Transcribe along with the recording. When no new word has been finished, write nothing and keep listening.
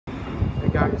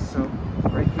guys, so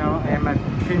right now I am at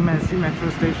Crémazie metro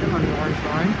station on the Orange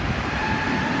Line.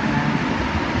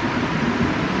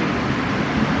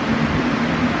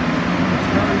 It's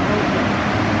very open.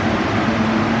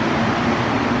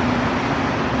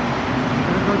 I'm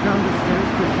going to go down the stairs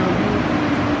to show you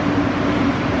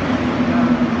the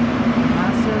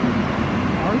massive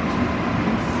art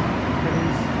piece that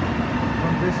is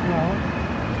on this wall.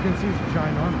 As you can see, it's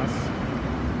ginormous.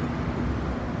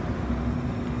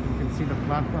 See the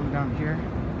platform down here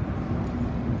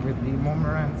with the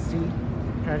Montmorency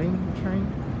heading train,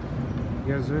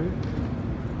 Yazoo.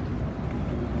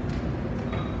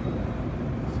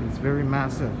 So it's very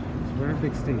massive. It's a very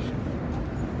big station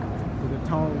with a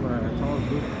tall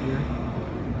roof here.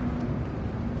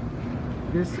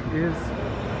 This is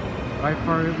by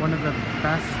far one of the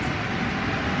best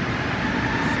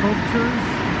sculptures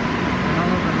in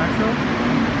all of the metro.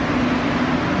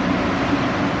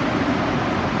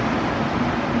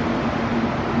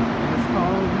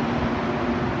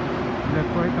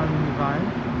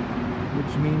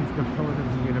 Which means the poet of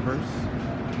the universe,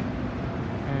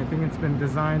 and I think it's been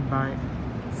designed by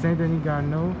Saint-Denis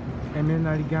Garneau, Émile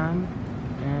Naligan,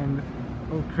 and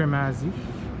Crémazie.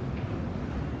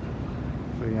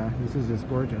 So yeah, this is just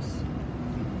gorgeous.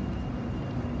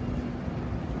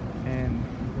 And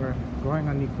we're going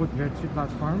on the Côte Vertu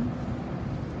platform.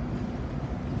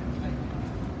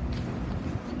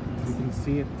 You can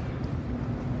see it,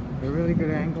 a really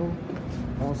good angle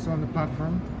also on the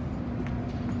platform.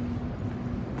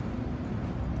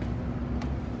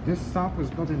 This stop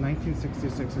was built in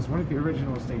 1966. It's one of the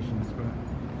original stations, but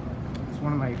it's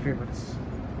one of my favorites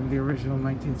from the original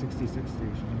 1966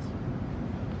 stations.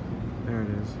 There it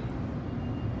is.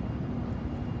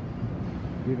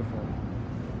 Beautiful.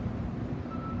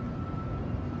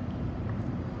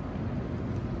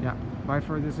 Yeah, by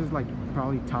far this is like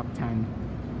probably top 10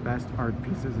 best art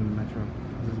pieces in the metro.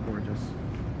 This is gorgeous.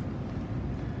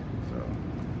 So,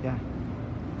 yeah.